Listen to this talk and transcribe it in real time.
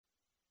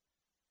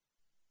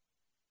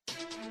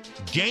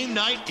Game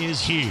night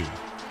is here.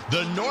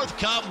 The North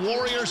Cobb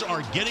Warriors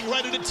are getting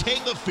ready to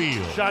take the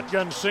field.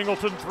 Shotgun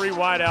Singleton, 3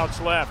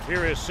 wideouts left.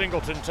 Here is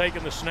Singleton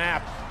taking the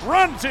snap.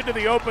 Runs into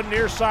the open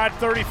near side,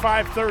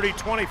 35-30,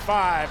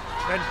 25,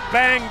 and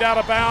banged out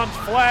of bounds.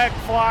 Flag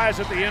flies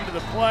at the end of the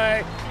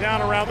play,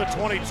 down around the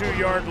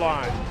 22-yard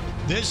line.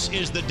 This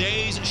is the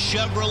Days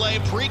Chevrolet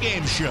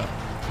pregame show.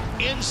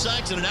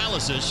 Insights and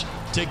analysis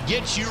to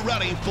get you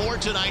ready for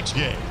tonight's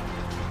game.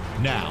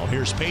 Now,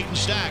 here's Peyton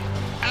Stack,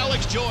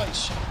 Alex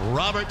Joyce,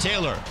 Robert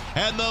Taylor,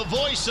 and the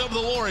voice of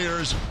the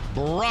Warriors,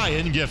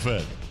 Brian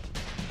Giffen.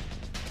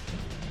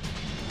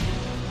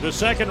 The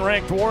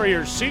second-ranked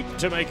Warriors seek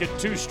to make it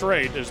 2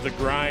 straight as the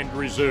grind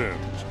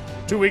resumes.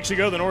 2 weeks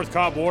ago, the North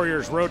Cobb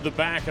Warriors rode the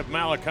back of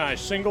Malachi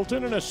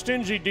Singleton in a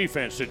stingy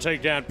defense to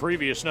take down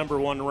previous number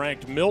 1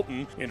 ranked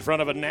Milton in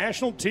front of a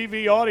national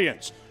TV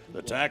audience.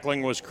 The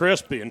tackling was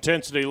crisp, the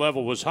intensity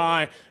level was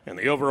high, and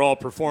the overall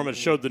performance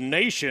showed the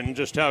nation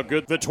just how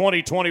good the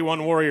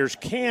 2021 Warriors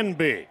can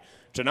be.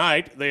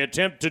 Tonight, they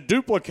attempt to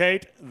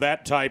duplicate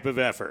that type of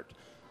effort.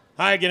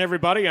 Hi again,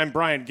 everybody. I'm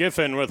Brian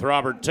Giffen with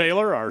Robert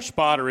Taylor. Our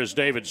spotter is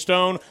David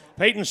Stone.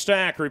 Peyton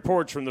Stack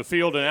reports from the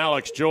field, and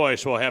Alex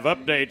Joyce will have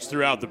updates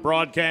throughout the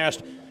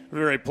broadcast. We're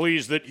very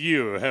pleased that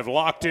you have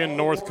locked in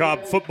North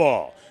Cobb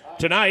football.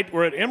 Tonight,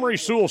 we're at Emery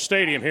Sewell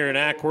Stadium here in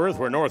Ackworth,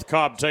 where North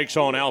Cobb takes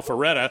on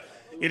Alpharetta.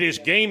 It is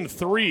Game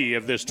 3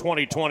 of this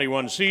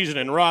 2021 season.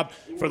 And, Rob,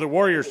 for the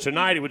Warriors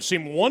tonight, it would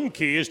seem one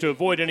key is to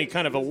avoid any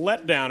kind of a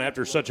letdown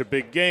after such a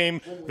big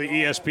game, the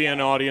ESPN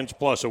audience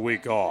plus a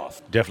week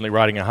off. Definitely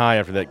riding a high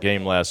after that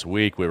game last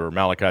week where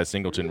Malachi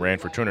Singleton ran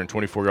for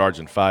 224 yards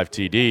and 5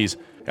 TDs.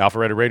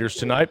 Alpharetta Raiders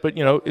tonight, but,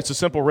 it's a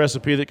simple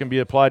recipe that can be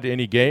applied to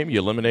any game. You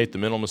eliminate the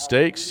mental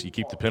mistakes, you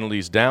keep the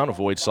penalties down,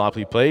 avoid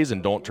sloppy plays,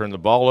 and don't turn the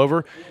ball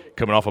over.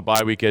 Coming off a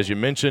bye week, as you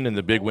mentioned, and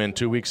the big win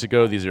 2 weeks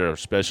ago, these are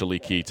especially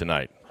key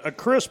tonight. A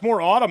crisp, more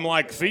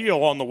autumn-like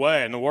feel on the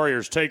way, and the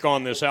Warriors take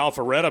on this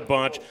Alpharetta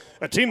bunch,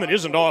 a team that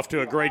isn't off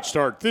to a great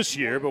start this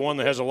year, but one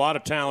that has a lot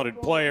of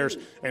talented players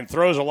and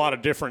throws a lot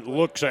of different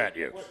looks at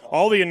you.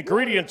 All the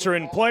ingredients are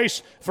in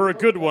place for a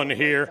good one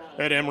here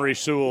at Emery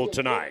Sewell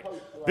tonight.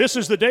 This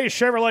is the Days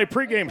Chevrolet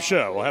pregame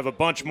show. We'll have a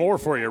bunch more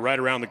for you right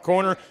around the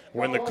corner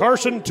when the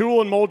Carson Tool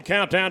and Mold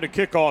Countdown to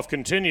Kickoff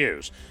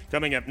continues.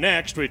 Coming up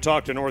next, we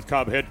talk to North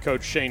Cobb head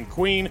coach Shane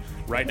Queen.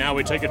 Right now,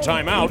 we take a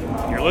timeout.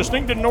 You're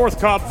listening to North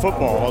Cobb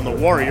football on the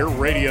Warrior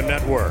Radio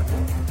Network.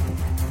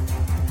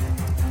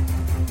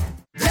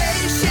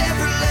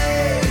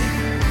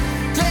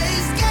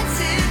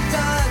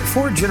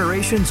 Four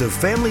generations of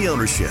family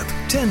ownership,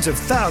 tens of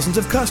thousands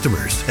of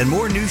customers, and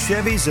more new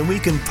Chevys than we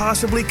can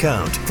possibly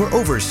count. For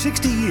over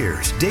 60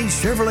 years,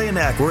 Days Chevrolet in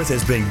Ackworth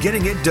has been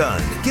getting it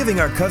done, giving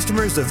our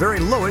customers the very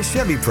lowest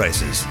Chevy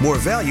prices, more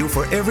value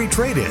for every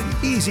trade-in,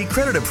 easy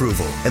credit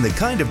approval, and the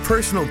kind of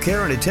personal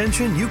care and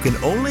attention you can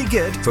only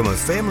get from a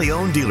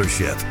family-owned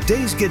dealership.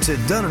 Days gets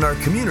it done in our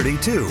community,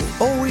 too,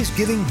 always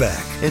giving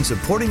back and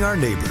supporting our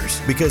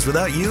neighbors. Because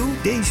without you,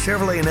 Days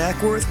Chevrolet in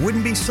Ackworth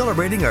wouldn't be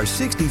celebrating our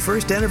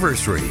 61st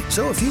anniversary.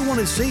 So if you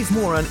want to save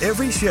more on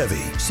every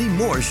Chevy, see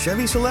more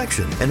Chevy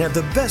selection, and have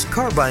the best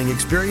car buying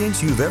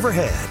experience you've ever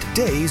had,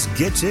 Days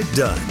gets it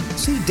done.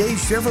 See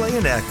Days Chevrolet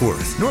in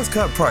Ackworth, North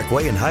Cobb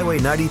Parkway and Highway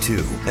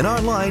 92, and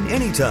online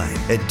anytime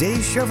at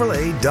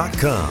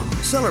dayschevrolet.com.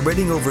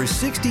 Celebrating over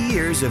 60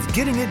 years of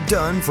getting it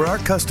done for our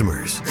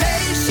customers.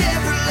 Days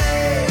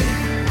Chevrolet,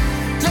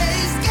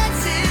 Days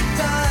gets it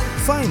done.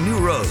 Find new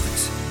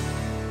roads.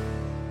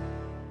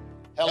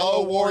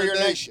 Hello, Warrior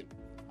Nation.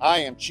 I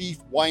am Chief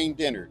Wayne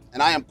Dennard.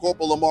 And I am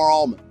Corporal Lamar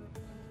Allman.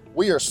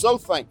 We are so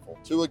thankful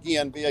to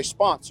again be a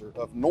sponsor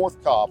of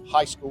North Cobb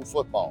High School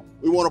football.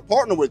 We want to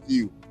partner with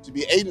you to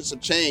be agents of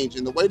change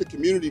in the way the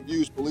community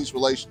views police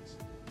relations.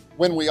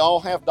 When we all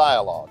have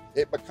dialogue,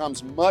 it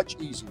becomes much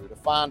easier to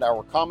find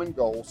our common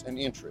goals and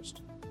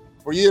interests.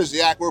 For years, the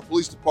Ackworth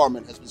Police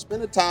Department has been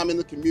spending time in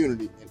the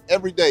community, and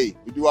every day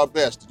we do our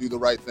best to do the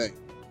right thing.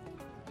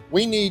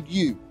 We need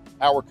you,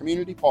 our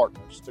community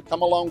partners, to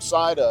come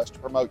alongside us to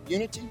promote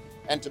unity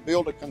and to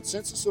build a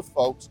consensus of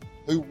folks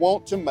who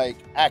want to make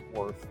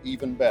Ackworth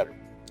even better.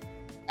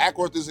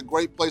 Ackworth is a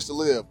great place to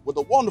live with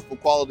a wonderful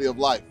quality of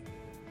life.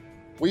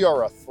 We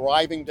are a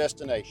thriving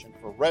destination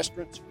for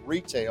restaurants,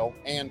 retail,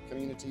 and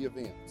community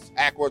events.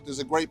 Ackworth is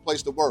a great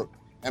place to work.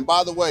 And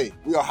by the way,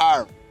 we are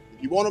hiring.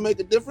 If you want to make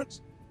a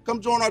difference, come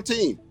join our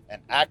team.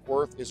 And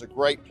Ackworth is a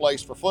great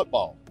place for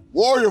football.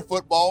 Warrior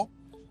football.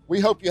 We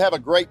hope you have a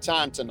great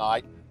time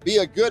tonight. Be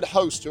a good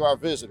host to our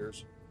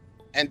visitors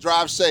and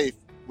drive safe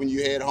when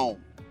you head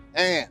home.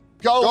 And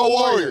go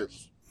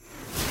Warriors!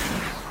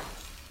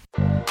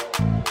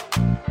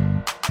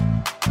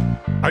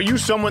 Are you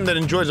someone that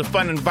enjoys a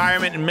fun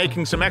environment and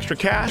making some extra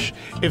cash?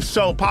 If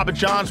so, Papa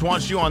John's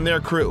wants you on their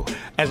crew.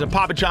 As a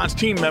Papa John's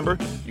team member,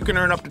 you can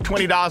earn up to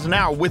 $20 an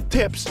hour with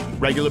tips,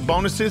 regular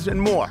bonuses,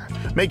 and more.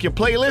 Make your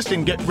playlist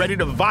and get ready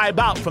to vibe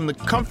out from the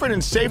comfort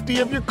and safety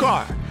of your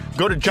car.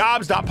 Go to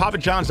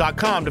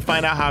jobs.papajohns.com to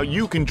find out how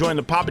you can join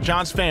the Papa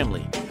John's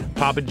family.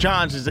 Papa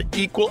John's is an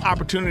equal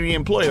opportunity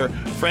employer.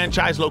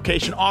 Franchise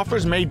location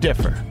offers may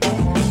differ.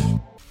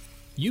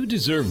 You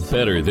deserve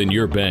better than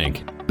your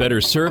bank.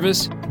 Better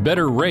service,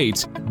 better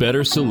rates,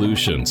 better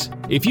solutions.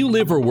 If you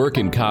live or work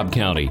in Cobb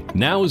County,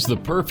 now is the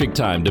perfect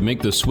time to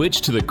make the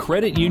switch to the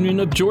Credit Union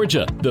of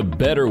Georgia, the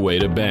better way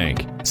to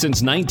bank.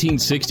 Since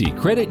 1960,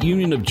 Credit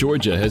Union of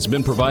Georgia has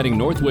been providing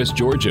Northwest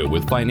Georgia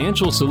with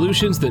financial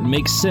solutions that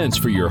make sense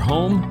for your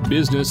home,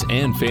 business,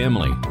 and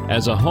family.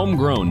 As a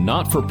homegrown,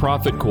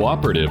 not-for-profit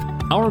cooperative,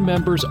 our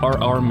members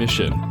are our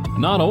mission.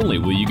 Not only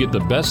will you get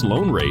the best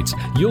loan rates,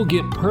 you'll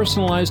get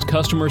personalized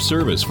customer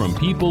service from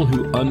people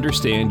who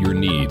understand your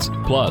needs.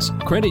 Plus,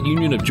 Credit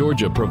Union of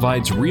Georgia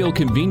provides real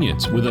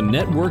convenience with a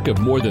network of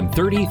more than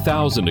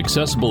 30,000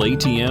 accessible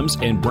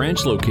ATMs and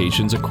branch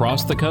locations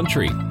across the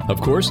country.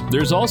 Of course,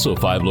 there's also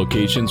 5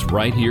 locations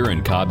right here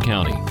in Cobb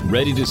County.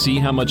 Ready to see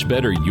how much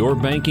better your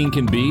banking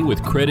can be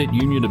with Credit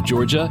Union of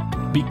Georgia?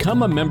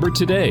 Become a member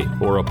today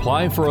or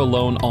apply for a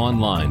loan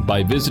online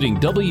by visiting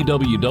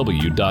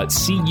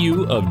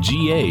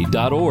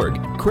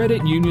www.cuofga.org.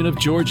 Credit Union of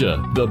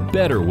Georgia, the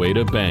better way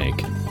to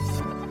bank.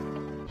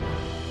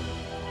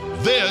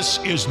 This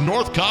is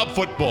North Cobb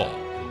football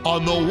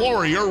on the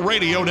Warrior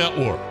Radio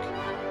Network.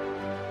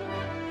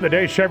 The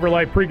Day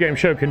Chevrolet pregame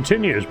show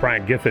continues.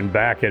 Brian Giffen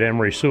back at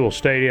Emory Sewell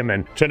Stadium.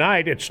 And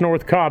tonight, it's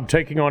North Cobb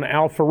taking on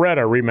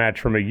Alpharetta, rematch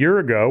from a year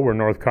ago where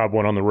North Cobb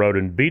went on the road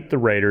and beat the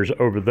Raiders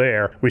over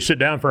there. We sit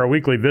down for our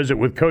weekly visit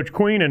with Coach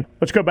Queen. And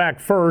let's go back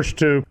first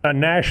to a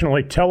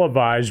nationally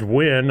televised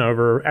win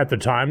over, at the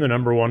time, the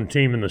number 1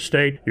 team in the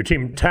state. Your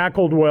team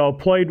tackled well,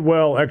 played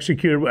well,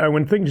 executed.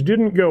 When things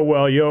didn't go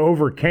well, you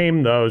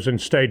overcame those and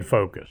stayed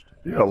focused.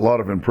 Yeah, a lot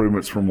of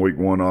improvements from week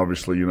 1,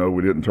 obviously. You know,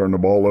 we didn't turn the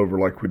ball over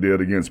like we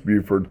did against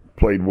Buford.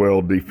 Played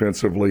well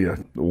defensively.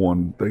 The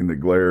one thing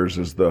that glares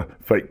is the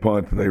fake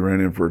punt that they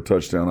ran in for a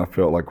touchdown. I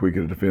felt like we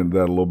could have defended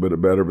that a little bit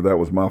better, but that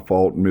was my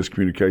fault and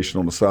miscommunication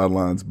on the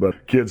sidelines.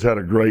 But kids had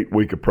a great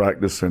week of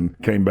practice and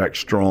came back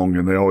strong,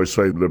 and they always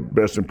say the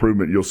best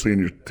improvement you'll see in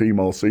your team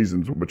all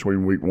season is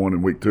between week 1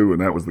 and week 2, and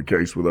that was the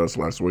case with us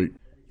last week.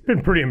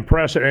 Been pretty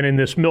impressive, and in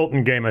this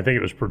Milton game, I think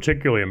it was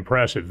particularly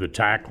impressive, the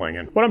tackling.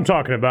 And what I'm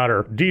talking about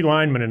are D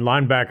linemen and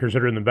linebackers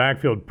that are in the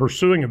backfield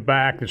pursuing a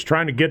back that's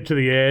trying to get to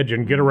the edge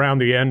and get around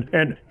the end,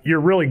 and you're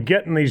really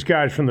getting these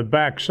guys from the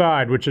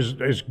backside, which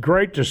is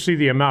great to see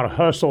the amount of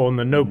hustle and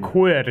the no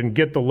quit and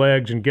get the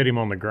legs and get him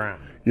on the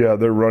ground. Yeah,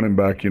 their running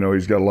back, you know,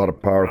 he's got a lot of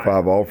Power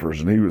 5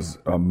 offers, and he was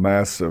a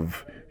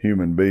massive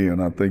human being.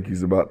 I think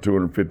he's about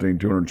 215,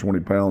 220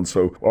 pounds.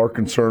 So our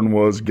concern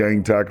was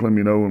gang tackle him,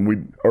 you know,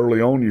 and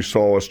early on you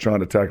saw us trying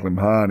to tackle him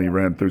high and he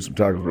ran through some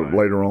tackles, but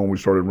later on we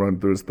started running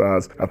through his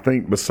thighs. I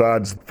think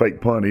besides the fake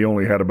punt, he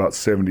only had about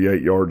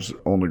 78 yards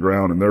on the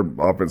ground, and their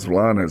offensive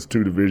line has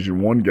 2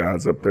 Division I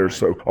guys up there.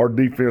 So our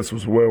defense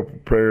was well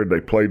prepared. They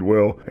played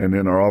well, and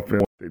then our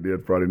offense, they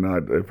did Friday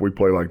night. If we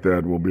play like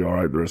that, we'll be all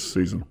right the rest of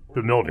the season.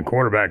 The Milton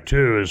quarterback,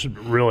 too,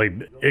 really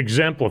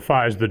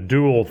exemplifies the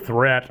dual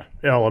threat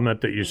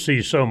element that you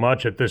see so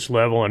much at this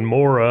level and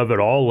more of at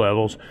all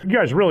levels. You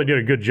guys really did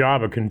a good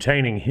job of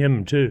containing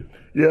him, too.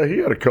 Yeah, he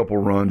had a couple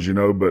runs, you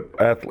know, but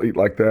athlete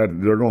like that,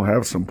 they're going to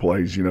have some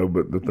plays, you know,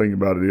 but the thing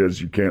about it is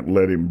you can't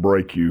let him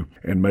break you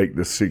and make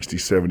the 60,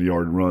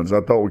 70-yard runs. I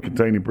thought we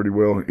contained him pretty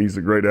well. He's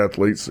a great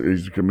athlete. So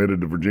he's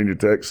committed to Virginia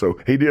Tech, so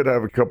he did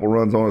have a couple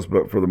runs on us,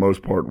 but for the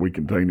most part, we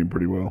contained him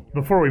pretty well.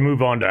 Before we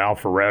move on to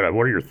Alpharetta,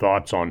 what are your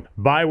thoughts on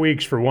bye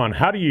weeks for one?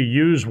 How do you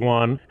use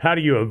one? How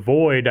do you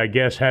avoid, I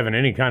guess, having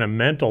any kind of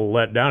mental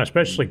letdown,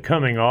 especially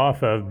coming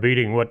off of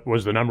beating what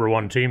was the number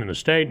 1 team in the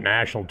state,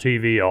 national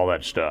TV, all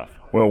that stuff?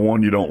 Well,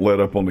 one, you don't let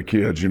up on the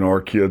kids. You know,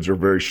 our kids are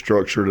very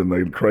structured and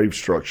they crave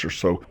structure.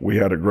 So we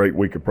had a great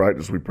week of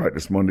practice. We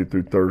practiced Monday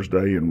through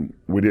Thursday, and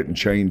we didn't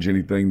change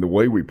anything the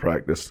way we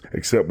practiced,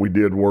 except we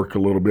did work a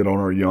little bit on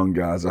our young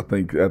guys. I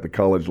think at the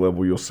college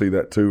level, you'll see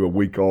that too. A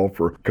week off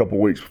or a couple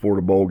weeks before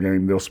the bowl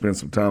game, they'll spend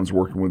some time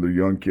working with their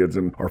young kids.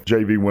 And our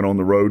JV went on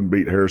the road and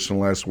beat Harrison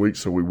last week,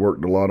 so we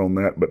worked a lot on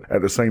that. But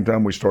at the same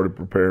time, we started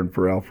preparing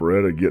for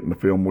Alpharetta, getting the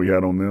film we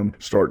had on them,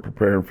 start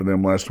preparing for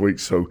them last week.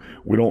 So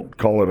we don't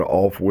call it an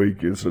off week.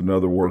 It's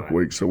another work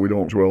week, so we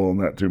don't dwell on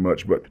that too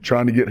much. But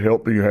trying to get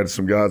healthy, you had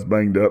some guys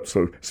banged up,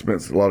 so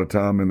spent a lot of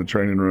time in the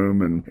training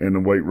room and in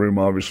the weight room.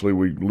 Obviously,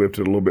 we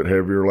lifted a little bit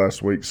heavier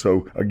last week.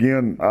 So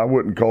again, I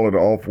wouldn't call it an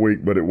off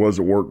week, but it was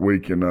a work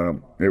week,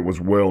 and it was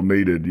well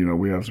needed. You know,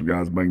 we have some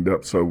guys banged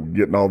up, so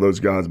getting all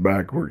those guys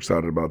back, we're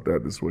excited about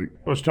that this week.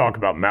 Let's talk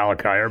about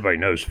Malachi. Everybody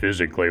knows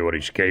physically what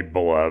he's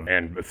capable of,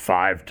 and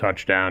 5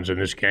 touchdowns in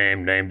this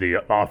game, named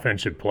the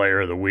offensive player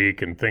of the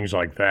week and things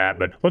like that.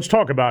 But let's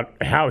talk about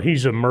how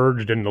he's emerged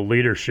in the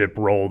leadership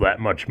role that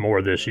much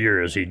more this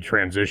year as he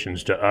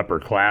transitions to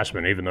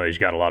upperclassmen, even though he's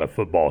got a lot of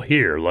football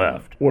here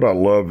left. What I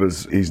love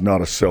is he's not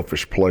a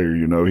selfish player.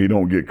 You know, he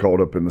don't get caught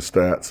up in the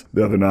stats.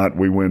 The other night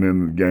we went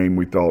in the game,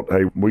 we thought,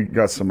 hey, we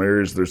got some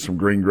areas areas. There's some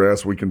green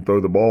grass. We can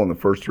throw the ball in the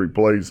first 3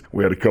 plays.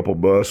 We had a couple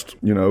busts,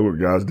 where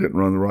guys didn't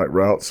run the right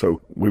route.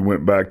 So we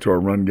went back to our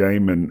run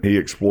game, and he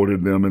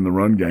exploited them in the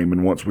run game.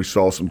 And once we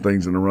saw some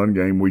things in the run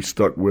game, we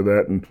stuck with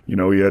that. And,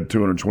 he had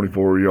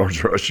 224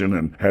 yards rushing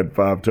and had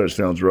 5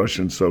 touchdowns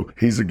rushing. So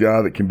he's a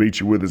guy that can beat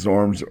you with his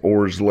arms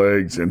or his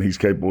legs, and he's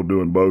capable of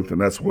doing both.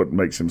 And that's what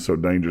makes him so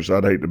dangerous.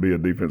 I'd hate to be a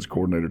defense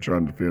coordinator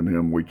trying to defend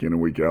him week in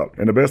and week out.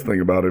 And the best thing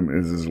about him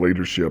is his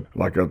leadership.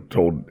 Like I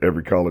told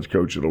every college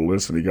coach that'll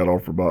listen, he got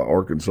offered by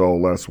Arkansas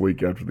last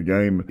week after the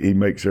game. He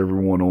makes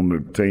everyone on the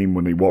team,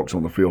 when he walks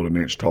on the field, an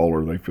inch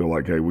taller. They feel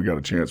like, hey, we got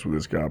a chance with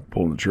this guy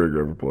pulling the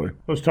trigger every play.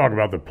 Let's talk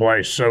about the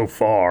play so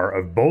far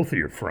of both of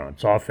your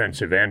fronts,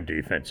 offensive and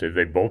defensive.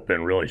 They've both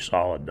been really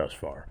solid thus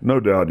far. No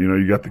doubt.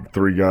 You got the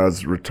 3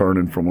 guys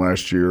returning from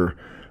last year,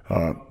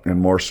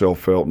 and Marcel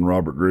Felt and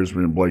Robert Grisby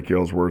and Blake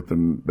Ellsworth,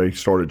 and they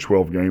started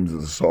 12 games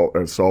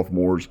as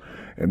sophomores,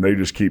 and they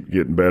just keep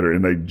getting better,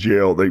 and they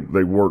gel. They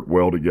work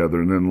well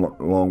together. And then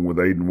along with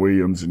Aiden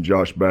Williams and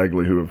Josh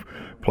Bagley, who have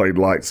played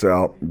lights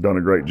out, done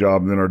a great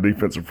job. And then our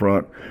defensive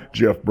front,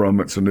 Jeff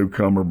Brummett's a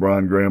newcomer.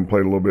 Brian Graham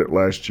played a little bit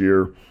last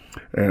year.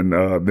 And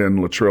then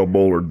Latrell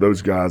Bullard.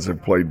 Those guys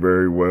have played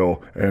very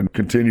well and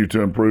continue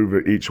to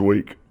improve each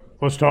week.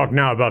 Let's talk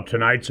now about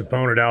tonight's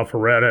opponent,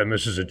 Alpharetta, and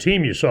this is a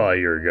team you saw a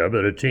year ago,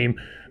 but a team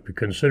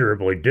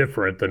considerably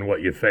different than what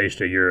you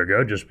faced a year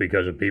ago just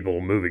because of people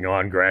moving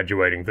on,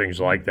 graduating, things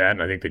like that,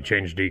 and I think they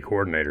changed D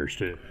coordinators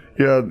too.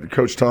 Yeah,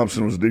 Coach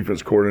Thompson was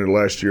defense coordinator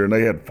last year, and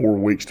they had 4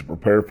 weeks to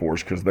prepare for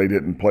us because they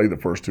didn't play the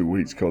first 2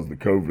 weeks because of the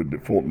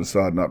COVID. Fulton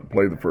decided not to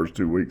play the first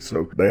 2 weeks,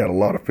 so they had a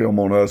lot of film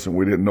on us, and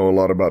we didn't know a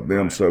lot about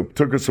them. So it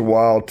took us a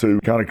while to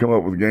kind of come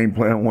up with a game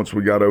plan once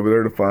we got over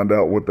there to find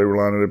out what they were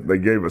lining up. They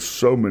gave us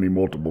so many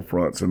multiple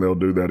fronts, and they'll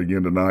do that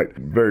again tonight.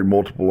 Very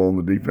multiple on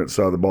the defense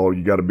side of the ball.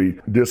 You got to be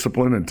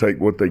disciplined and take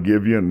what they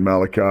give you, and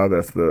Malachi,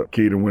 that's the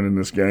key to winning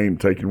this game,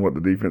 taking what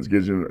the defense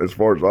gives you. As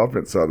far as the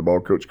offense side of the ball,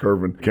 Coach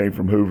Curvin came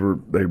from Hoover.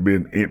 They've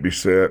been empty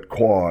set,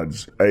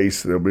 quads,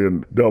 ace. They'll be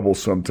in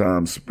doubles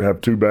sometimes, have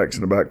 2 backs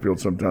in the backfield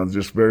sometimes,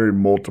 just very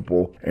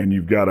multiple, and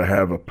you've got to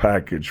have a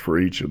package for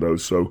each of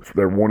those. So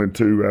they're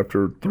 1-2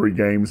 after 3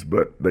 games,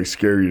 but they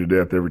scare you to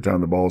death every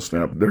time the ball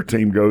snaps. Their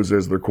team goes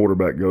as their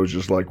quarterback goes,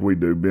 just like we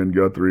do. Ben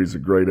Guthrie is a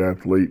great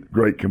athlete,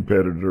 great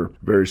competitor,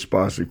 very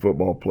spicy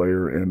football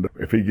player, and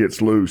if he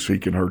gets loose, he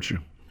can hurt you.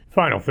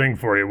 Final thing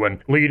for you,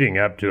 when leading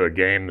up to a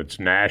game that's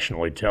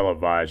nationally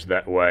televised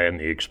that way and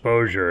the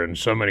exposure and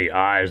so many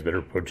eyes that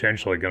are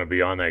potentially going to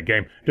be on that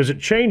game, does it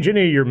change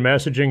any of your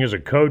messaging as a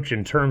coach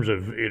in terms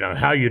of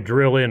how you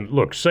drill in,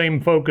 look,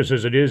 same focus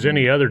as it is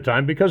any other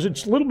time, because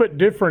it's a little bit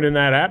different in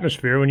that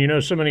atmosphere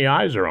when so many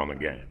eyes are on the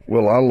game?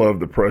 Well, I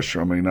love the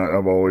pressure. I mean,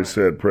 I've always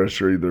said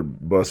pressure either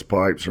busts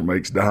pipes or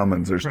makes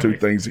diamonds. There's 2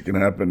 things that can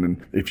happen,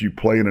 and if you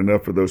play in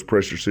enough of those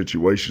pressure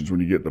situations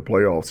when you get the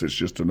playoffs, it's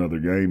just another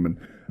game. And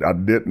I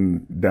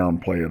didn't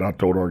downplay it. I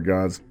told our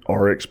guys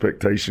our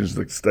expectations,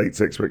 the state's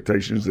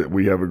expectations, that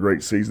we have a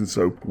great season.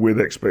 So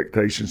with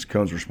expectations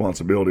comes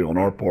responsibility on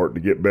our part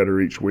to get better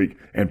each week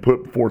and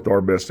put forth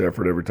our best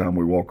effort every time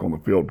we walk on the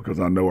field, because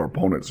I know our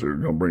opponents are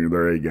going to bring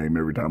their A game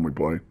every time we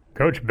play.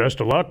 Coach,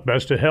 best of luck,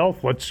 best of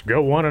health. Let's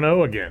go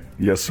 1-0 again.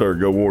 Yes, sir.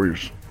 Go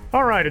Warriors.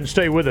 All right, and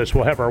stay with us.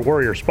 We'll have our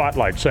Warrior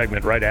Spotlight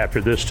segment right after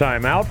this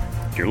timeout.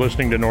 You're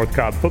listening to North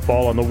Cobb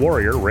Football on the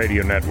Warrior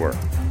Radio Network.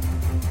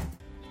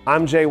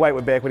 I'm Jay White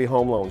with Bank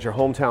Home Loans, your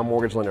hometown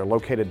mortgage lender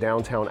located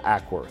downtown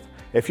Ackworth.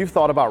 If you've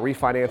thought about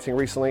refinancing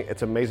recently,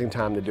 it's an amazing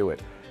time to do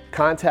it.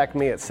 Contact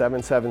me at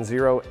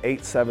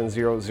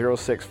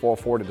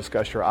 770-870-0644 to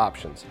discuss your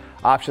options.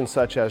 Options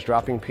such as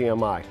dropping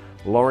PMI,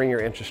 lowering your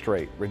interest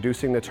rate,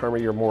 reducing the term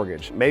of your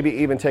mortgage, maybe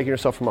even taking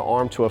yourself from an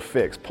ARM to a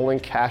fix, pulling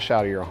cash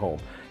out of your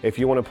home. If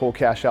you want to pull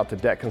cash out to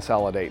debt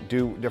consolidate,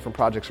 do different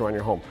projects around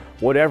your home,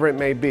 whatever it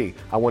may be,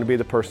 I want to be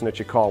the person that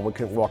you call. We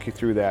can walk you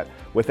through that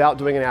without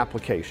doing an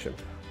application.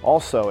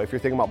 Also, if you're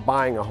thinking about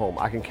buying a home,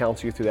 I can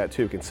counsel you through that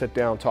too. We can sit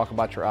down, talk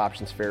about your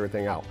options, figure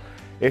everything out.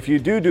 If you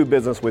do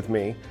business with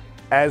me,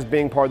 as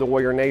being part of the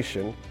Warrior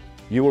Nation,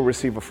 you will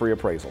receive a free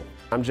appraisal.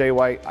 I'm Jay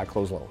White, I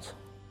close loans.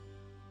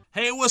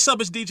 Hey, what's up?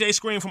 It's DJ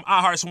Scream from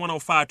iHeart's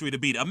 105.3 The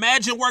Beat.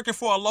 Imagine working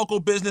for a local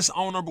business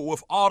owner, but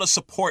with all the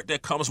support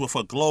that comes with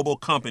a global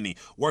company.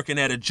 Working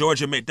at a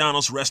Georgia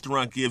McDonald's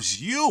restaurant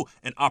gives you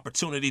an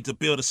opportunity to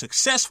build a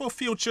successful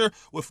future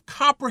with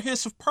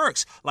comprehensive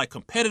perks like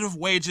competitive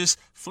wages,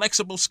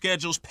 flexible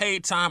schedules,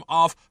 paid time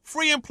off,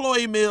 free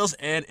employee meals,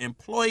 and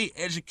employee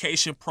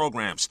education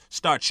programs.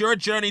 Start your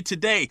journey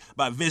today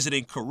by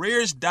visiting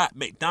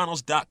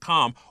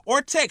careers.mcdonalds.com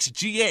or text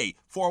GA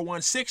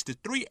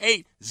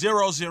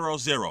 416-38000.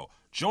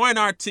 Join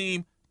our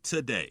team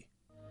today.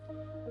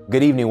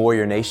 Good evening,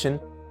 Warrior Nation.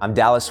 I'm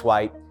Dallas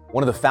White,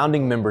 one of the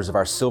founding members of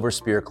our Silver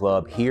Spear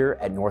Club here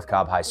at North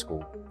Cobb High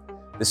School.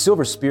 The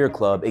Silver Spear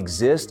Club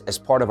exists as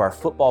part of our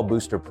Football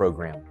Booster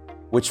program,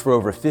 which for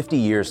over 50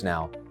 years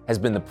now has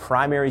been the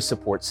primary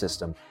support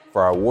system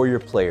for our Warrior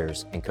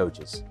players and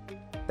coaches.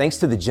 Thanks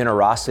to the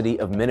generosity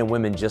of men and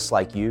women just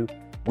like you,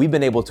 we've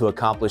been able to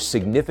accomplish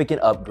significant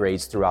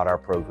upgrades throughout our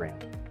program.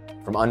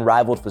 From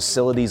unrivaled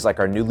facilities like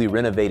our newly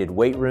renovated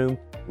weight room,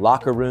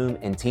 locker room,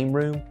 and team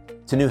room,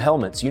 to new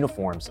helmets,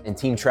 uniforms, and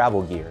team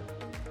travel gear,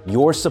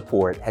 your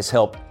support has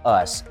helped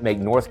us make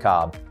North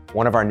Cobb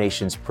one of our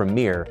nation's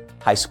premier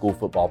high school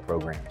football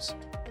programs.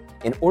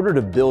 In order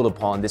to build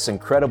upon this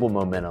incredible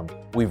momentum,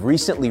 we've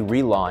recently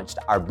relaunched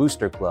our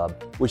Booster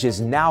Club, which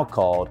is now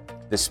called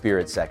the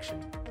Spirit Section.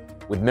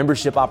 With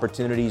membership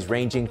opportunities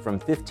ranging from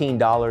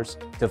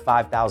 $15 to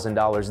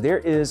 $5,000, there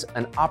is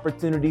an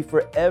opportunity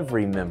for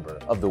every member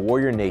of the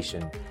Warrior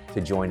Nation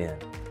to join in.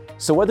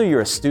 So whether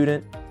you're a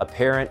student, a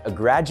parent, a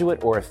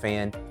graduate, or a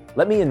fan,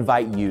 let me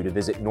invite you to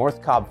visit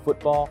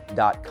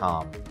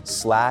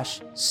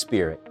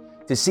northcobbfootball.com/spirit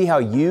to see how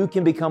you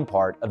can become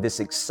part of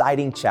this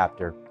exciting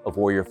chapter of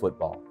Warrior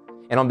football.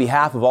 And on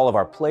behalf of all of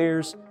our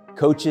players,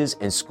 coaches,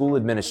 and school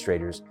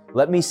administrators,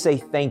 let me say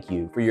thank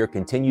you for your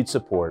continued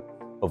support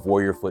of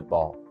Warrior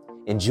football.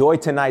 Enjoy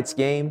tonight's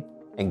game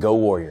and go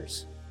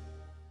Warriors.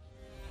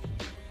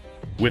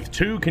 With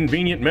 2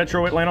 convenient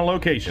Metro Atlanta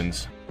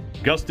locations,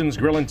 Guston's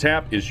Grill and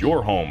Tap is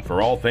your home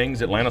for all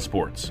things Atlanta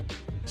sports.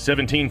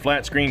 17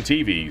 flat-screen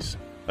TVs,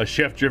 a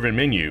chef-driven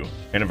menu,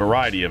 and a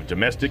variety of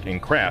domestic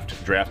and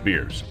craft draft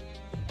beers.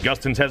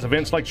 Guston's has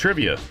events like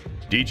trivia,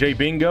 DJ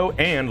bingo,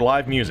 and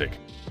live music.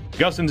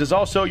 Guston's is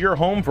also your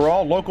home for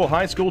all local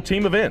high school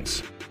team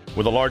events,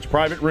 with a large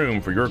private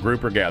room for your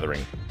group or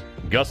gathering.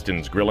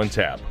 Guston's Grill and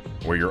Tap,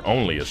 where you're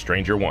only a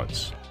stranger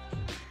once.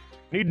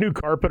 Need new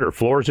carpet or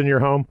floors in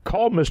your home?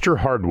 Call Mr.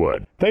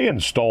 Hardwood. They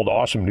installed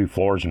awesome new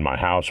floors in my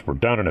house, were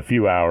done in a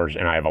few hours,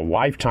 and I have a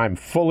lifetime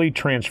fully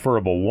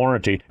transferable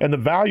warranty, and the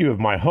value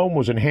of my home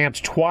was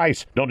enhanced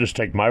twice. Don't just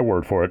take my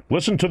word for it.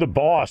 Listen to the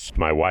boss,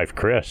 my wife,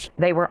 Chris.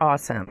 They were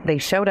awesome. They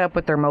showed up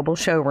with their mobile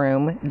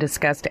showroom,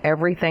 discussed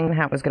everything,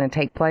 how it was going to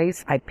take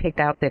place. I picked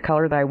out the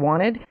color that I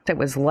wanted. It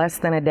was less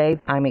than a day.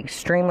 I'm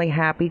extremely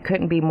happy.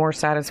 Couldn't be more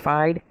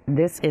satisfied.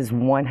 This is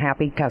one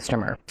happy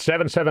customer.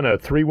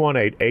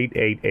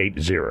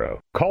 770-318-8880.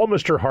 Call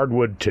Mr.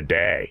 Hardwood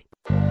today.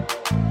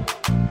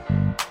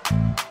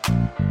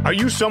 Are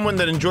you someone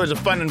that enjoys a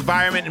fun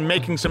environment and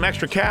making some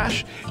extra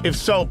cash? If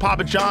so,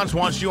 Papa John's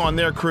wants you on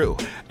their crew.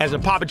 As a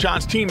Papa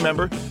John's team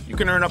member, you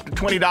can earn up to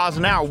 $20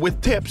 an hour with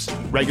tips,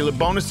 regular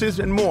bonuses,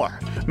 and more.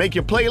 Make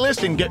your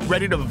playlist and get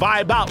ready to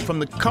vibe out from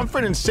the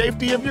comfort and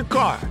safety of your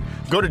car.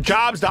 Go to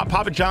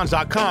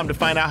jobs.papajohns.com to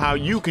find out how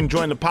you can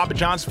join the Papa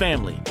John's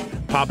family.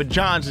 Papa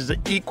John's is an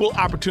equal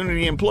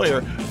opportunity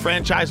employer.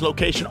 Franchise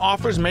location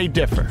offers may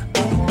differ.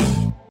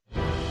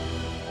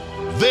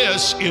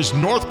 This is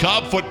North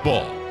Cobb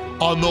football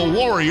on the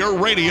Warrior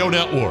Radio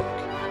Network.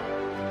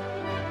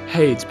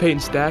 Hey, it's Peyton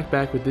Stack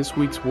back with this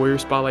week's Warrior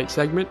Spotlight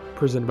segment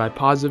presented by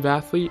Positive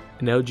Athlete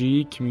and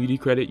LGE Community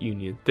Credit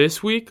Union.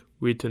 This week,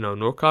 we get to know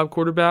North Cobb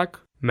quarterback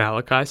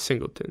Malachi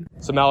Singleton.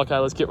 So Malachi,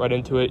 let's get right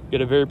into it. You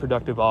had a very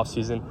productive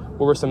offseason.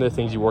 What were some of the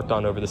things you worked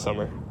on over the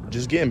summer?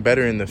 Just getting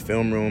better in the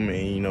film room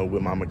and,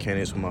 with my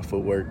mechanics, with my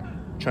footwork,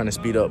 trying to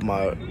speed up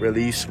my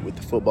release with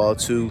the football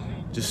too.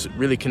 Just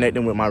really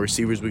connecting with my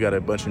receivers. We got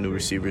a bunch of new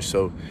receivers,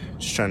 so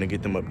just trying to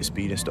get them up to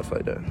speed and stuff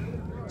like that.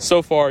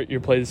 So far, your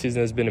play this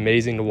season has been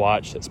amazing to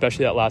watch,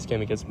 especially that last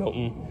game against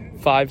Milton.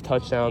 5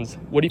 touchdowns.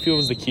 What do you feel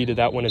was the key to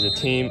that one as a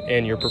team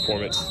and your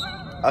performance?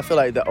 I feel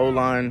like the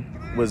O-line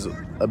was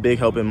a big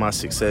help in my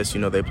success.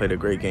 They played a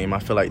great game. I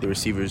feel like the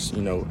receivers,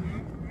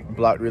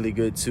 blocked really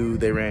good too.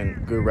 They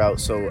ran good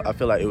routes, so I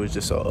feel like it was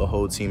just a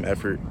whole team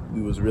effort.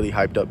 We was really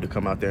hyped up to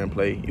come out there and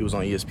play. It was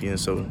on ESPN,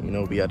 so,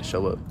 we had to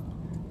show up.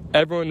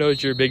 Everyone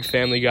knows you're a big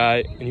family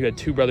guy, and you had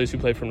 2 brothers who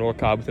played for North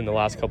Cobb within the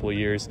last couple of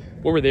years.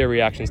 What were their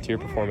reactions to your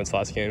performance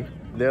last game?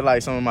 They're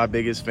like some of my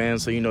biggest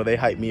fans, so, they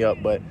hype me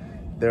up, but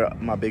they're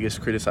my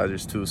biggest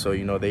criticizers too, so,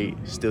 they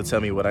still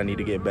tell me what I need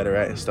to get better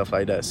at and stuff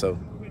like that, so.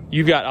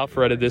 You've got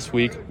Alpharetta this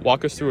week.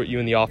 Walk us through what you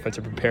and the offense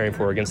are preparing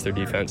for against their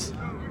defense.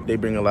 They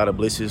bring a lot of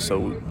blitzes, so,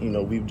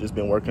 we've just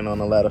been working on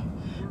a lot of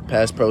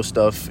pass pro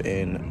stuff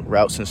and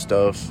routes and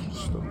stuff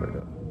like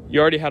that. You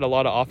already had a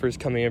lot of offers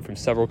coming in from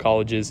several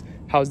colleges.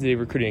 How's the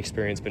recruiting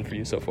experience been for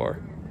you so far?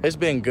 It's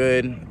been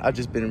good. I've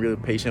just been really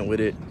patient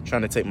with it,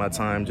 trying to take my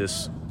time,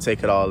 just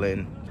take it all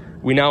in.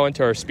 We now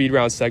enter our speed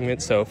round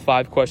segment, so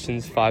 5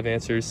 questions, 5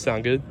 answers.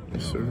 Sound good?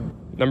 Yes, sir.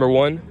 Number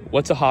 1,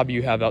 what's a hobby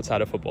you have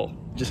outside of football?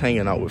 Just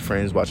hanging out with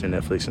friends, watching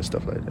Netflix and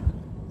stuff like that.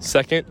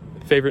 Second,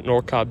 favorite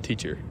North Cobb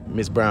teacher?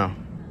 Miss Brown.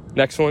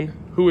 Next one,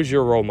 who is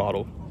your role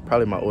model?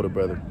 Probably my older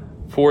brother.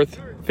 Fourth,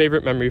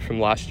 favorite memory from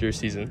last year's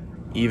season?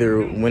 Either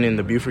winning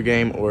the Buford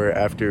game or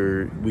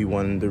after we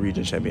won the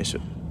region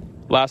championship.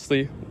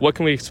 Lastly, what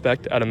can we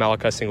expect out of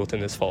Malachi Singleton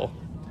this fall?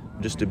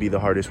 Just to be the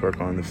hardest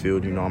worker on the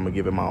field. I'm going to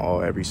give it my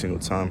all every single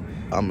time.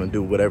 I'm going to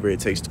do whatever it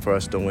takes for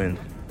us to win.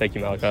 Thank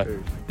you, Malachi. Sure.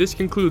 This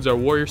concludes our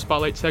Warrior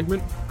Spotlight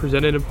segment,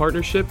 presented in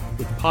partnership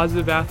with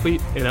Positive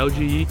Athlete and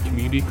LGE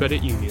Community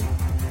Credit Union.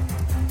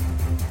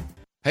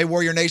 Hey,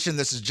 Warrior Nation,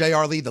 this is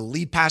J.R. Lee, the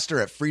lead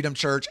pastor at Freedom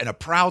Church and a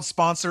proud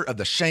sponsor of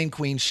the Shane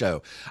Queen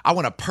Show. I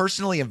want to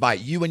personally invite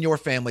you and your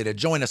family to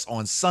join us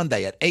on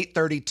Sunday at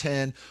 8:30,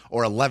 10,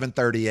 or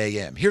 11:30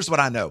 a.m. Here's what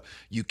I know.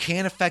 You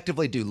can't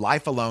effectively do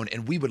life alone,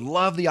 and we would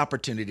love the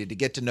opportunity to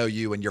get to know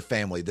you and your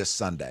family this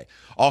Sunday.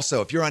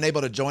 Also, if you're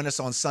unable to join us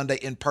on Sunday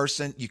in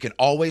person, you can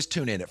always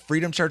tune in at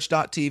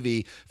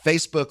freedomchurch.tv,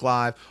 Facebook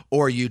Live,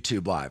 or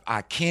YouTube Live.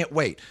 I can't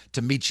wait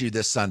to meet you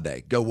this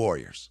Sunday. Go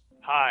Warriors.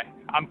 Hi,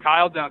 I'm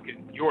Kyle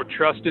Duncan, your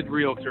trusted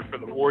realtor for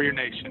the Warrior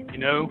Nation. You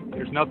know,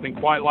 there's nothing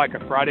quite like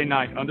a Friday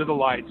night under the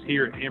lights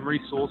here at Emory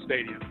Sewell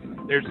Stadium.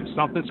 There's just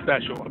something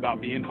special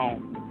about being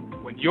home.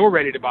 When you're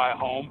ready to buy a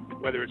home,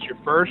 whether it's your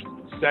first,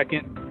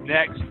 second,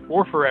 next,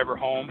 or forever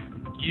home,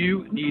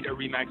 you need a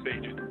RE/MAX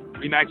agent.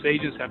 RE/MAX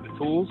agents have the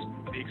tools,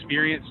 the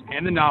experience,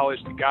 and the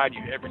knowledge to guide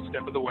you every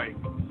step of the way.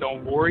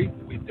 Don't worry,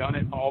 we've done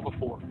it all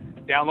before.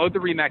 Download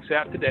the RE/MAX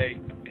app today.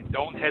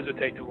 Don't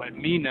hesitate to let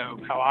me know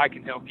how I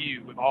can help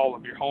you with all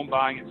of your home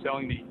buying and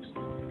selling needs.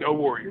 Go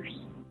Warriors.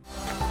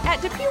 At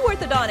Depew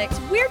Orthodontics,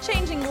 we're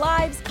changing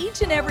lives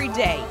each and every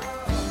day.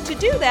 To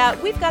do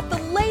that, we've got the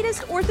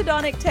latest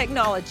orthodontic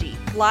technology,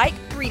 like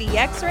 3D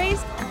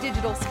x-rays,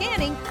 digital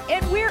scanning,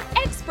 and we're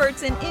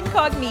experts in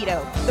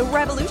Incognito, the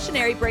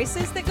revolutionary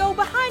braces that go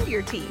behind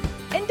your teeth.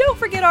 And don't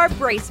forget our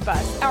Brace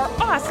Bus, our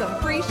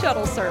awesome free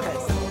shuttle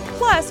service.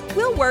 Plus,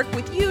 we'll work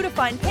with you to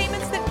find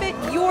payments that fit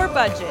your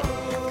budget.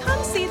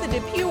 Come see the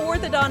Depew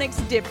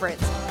Orthodontics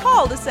difference.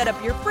 Call to set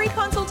up your free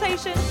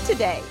consultation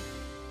today.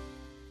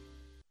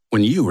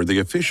 When you are the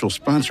official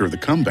sponsor of the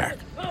comeback,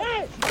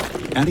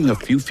 adding a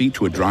few feet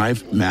to a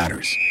drive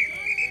matters.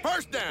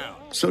 First down.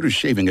 So does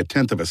shaving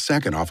 1/10 of a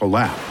second off a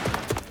lap.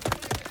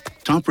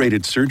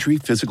 Top-rated surgery,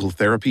 physical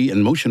therapy,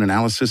 and motion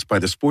analysis by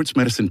the sports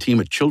medicine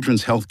team at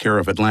Children's Healthcare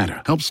of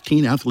Atlanta helps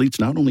teen athletes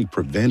not only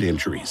prevent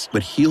injuries,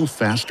 but heal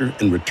faster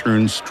and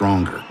return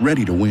stronger,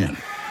 ready to win.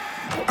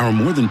 Our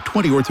more than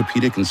 20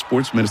 orthopedic and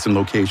sports medicine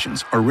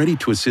locations are ready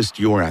to assist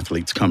your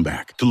athlete's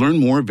comeback. To learn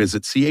more,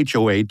 visit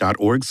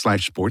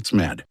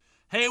choa.org/sportsmed.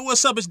 Hey,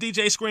 what's up? It's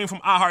DJ Scream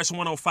from iHeart's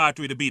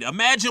 105.3 The Beat.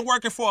 Imagine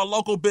working for a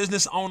local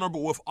business owner, but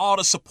with all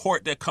the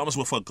support that comes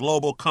with a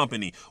global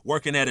company.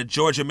 Working at a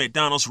Georgia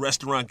McDonald's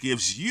restaurant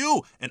gives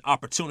you an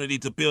opportunity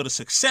to build a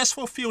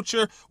successful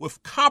future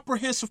with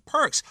comprehensive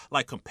perks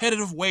like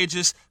competitive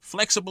wages,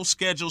 flexible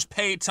schedules,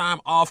 paid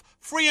time off,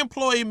 free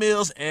employee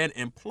meals, and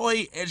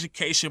employee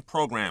education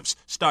programs.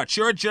 Start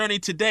your journey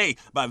today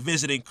by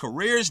visiting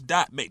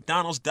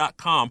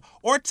careers.mcdonalds.com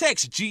or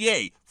text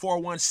GA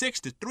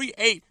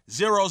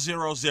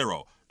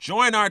 416-38000.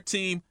 Join our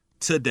team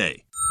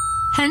today.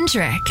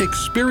 Hendrick.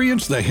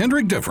 Experience the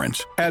Hendrick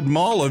difference at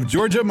Mall of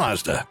Georgia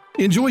Mazda.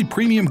 Enjoy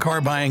premium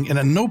car buying in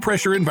a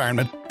no-pressure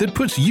environment that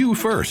puts you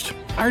first.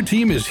 Our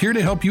team is here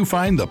to help you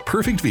find the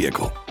perfect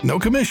vehicle. No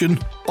commission,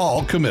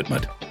 all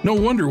commitment. No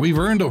wonder we've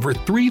earned over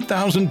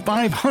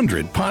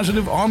 3,500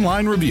 positive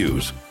online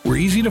reviews. We're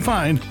easy to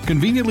find,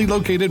 conveniently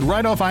located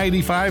right off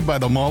I-85 by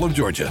the Mall of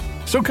Georgia.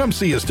 So come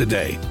see us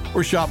today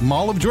or shop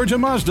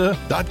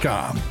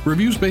mallofgeorgiamazda.com.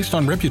 Reviews based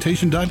on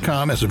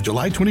reputation.com as of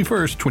July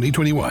 21st,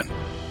 2021.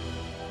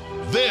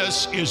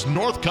 This is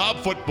North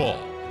Cobb football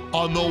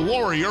on the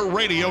Warrior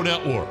Radio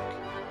Network.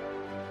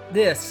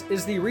 This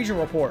is the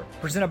Regional Report,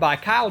 presented by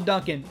Kyle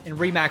Duncan and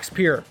RE/MAX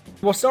Pure.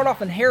 We'll start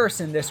off in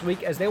Harrison this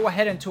week as they will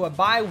head into a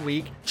bye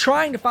week,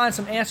 trying to find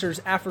some answers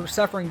after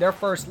suffering their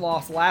first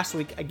loss last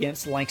week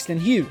against Langston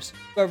Hughes.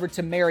 Over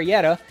to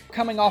Marietta,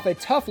 coming off a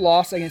tough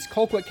loss against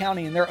Colquitt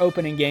County in their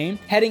opening game,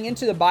 heading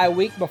into the bye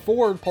week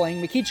before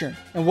playing McEachern.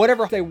 And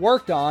whatever they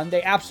worked on,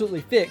 they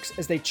absolutely fixed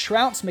as they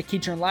trounced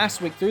McEachern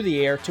last week through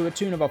the air to a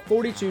tune of a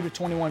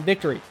 42-21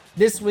 victory.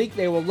 This week,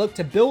 they will look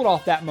to build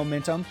off that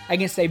momentum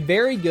against a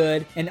very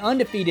good and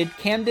undefeated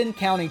Camden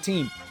County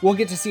team. We'll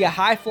get to see a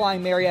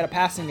high-flying Marietta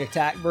passing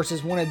attack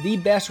versus one of the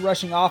best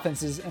rushing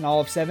offenses in all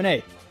of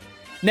 7A.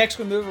 Next,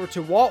 we move over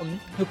to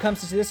Walton, who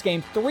comes into this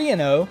game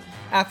 3-0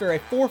 after a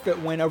forfeit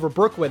win over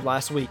Brookwood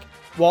last week.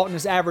 Walton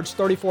has averaged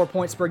 34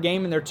 points per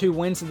game in their 2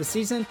 wins of the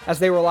season as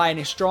they rely on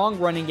a strong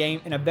running game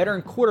and a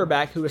veteran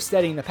quarterback who is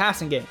steadying the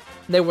passing game.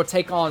 They will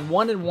take on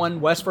 1-1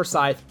 West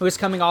Forsyth, who is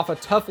coming off a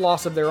tough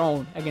loss of their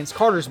own against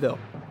Cartersville.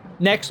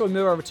 Next, we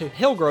move over to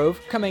Hillgrove,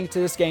 coming to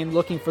this game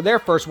looking for their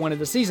first win of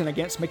the season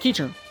against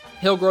McEachern.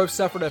 Hillgrove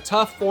suffered a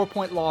tough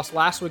 4-point loss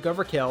last week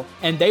over Kell,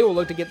 and they will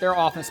look to get their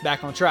offense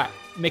back on track.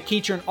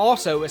 McEachern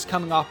also is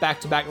coming off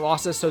back-to-back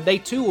losses, so they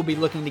too will be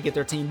looking to get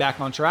their team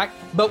back on track.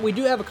 But we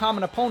do have a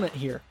common opponent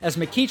here, as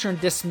McEachern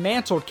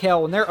dismantled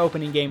Kell in their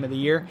opening game of the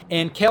year,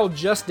 and Kell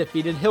just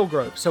defeated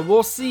Hillgrove. So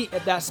we'll see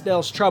if that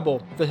spells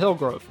trouble for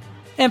Hillgrove.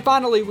 And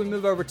finally, we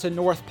move over to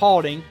North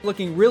Paulding,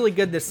 looking really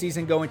good this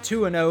season, going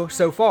 2-0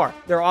 so far.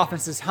 Their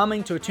offense is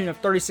humming to a tune of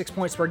 36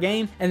 points per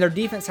game, and their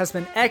defense has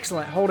been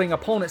excellent, holding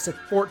opponents at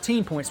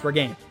 14 points per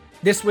game.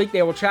 This week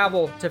they will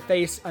travel to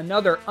face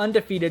another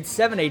undefeated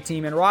 7A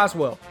team in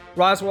Roswell.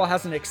 Roswell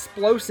has an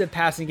explosive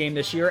passing game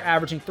this year,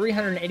 averaging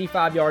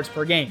 385 yards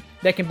per game.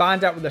 That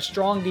combines out with a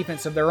strong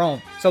defense of their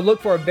own. So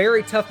look for a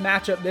very tough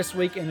matchup this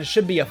week, and it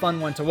should be a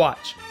fun one to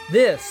watch.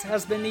 This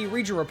has been the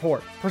Region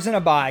Report,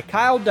 presented by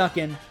Kyle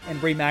Duncan and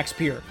Remax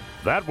Pier.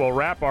 That will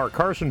wrap our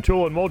Carson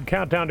Tool and Mold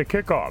countdown to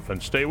kickoff.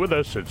 And stay with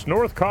us. It's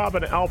North Cobb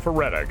and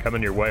Alpharetta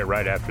coming your way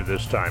right after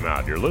this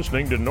timeout. You're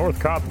listening to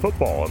North Cobb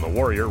Football on the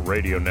Warrior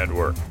Radio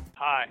Network.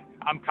 Hi,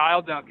 I'm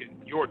Kyle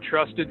Duncan, your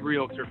trusted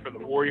realtor for the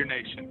Warrior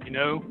Nation. You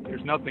know,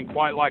 there's nothing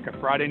quite like a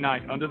Friday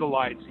night under the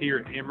lights here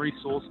at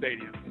Emory-Sewell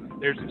Stadium.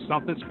 There's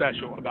something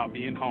special about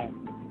being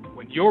home.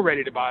 When you're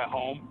ready to buy a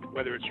home,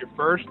 whether it's your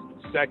first,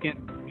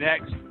 second,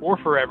 next, or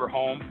forever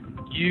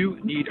home, you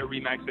need a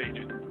RE/MAX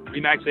agent.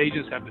 RE/MAX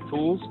agents have the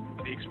tools,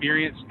 the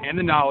experience, and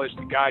the knowledge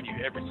to guide you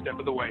every step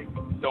of the way.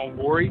 Don't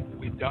worry,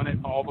 we've done it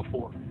all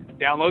before.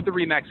 Download the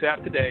RE/MAX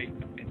app today,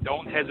 and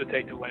don't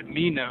hesitate to let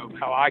me know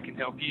how I can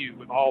help you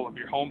with all of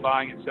your home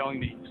buying and selling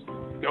needs.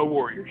 Go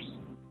Warriors.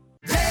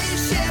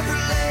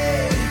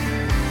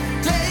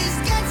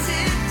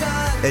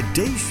 At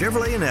Days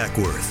Chevrolet in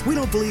Ackworth, we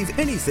don't believe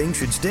anything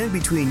should stand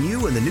between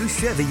you and the new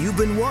Chevy you've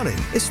been wanting,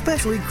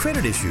 especially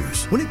credit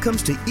issues. When it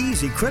comes to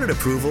easy credit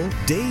approval,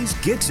 Days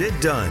gets it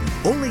done.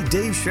 Only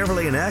Days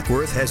Chevrolet in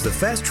Ackworth has the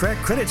Fast Track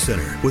Credit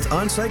Center with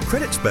on-site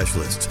credit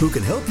specialists who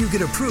can help you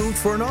get approved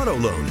for an auto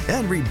loan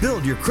and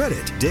rebuild your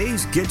credit.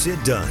 Days gets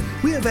it done.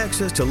 We have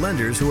access to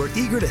lenders who are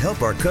eager to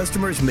help our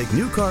customers make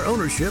new car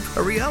ownership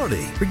a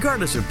reality,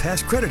 regardless of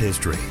past credit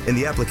history. And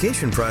the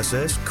application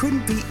process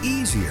couldn't be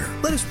easier.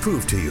 Let us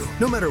prove to you,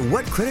 no matter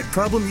what credit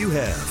problem you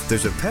have,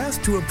 there's a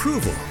path to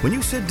approval when you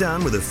sit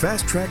down with a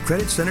Fast Track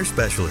Credit Center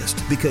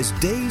specialist, because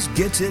Days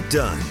gets it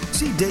done.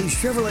 See Days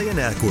Chevrolet in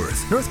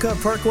Ackworth, North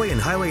Cobb Parkway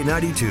and Highway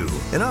 92,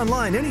 and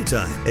online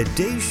anytime at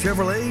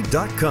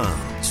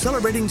dayschevrolet.com.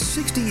 Celebrating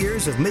 60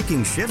 years of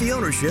making Chevy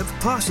ownership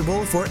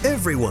possible for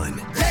everyone.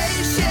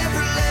 Days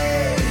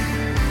Chevrolet.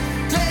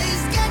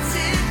 Days gets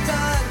it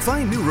done.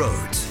 Find new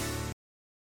roads.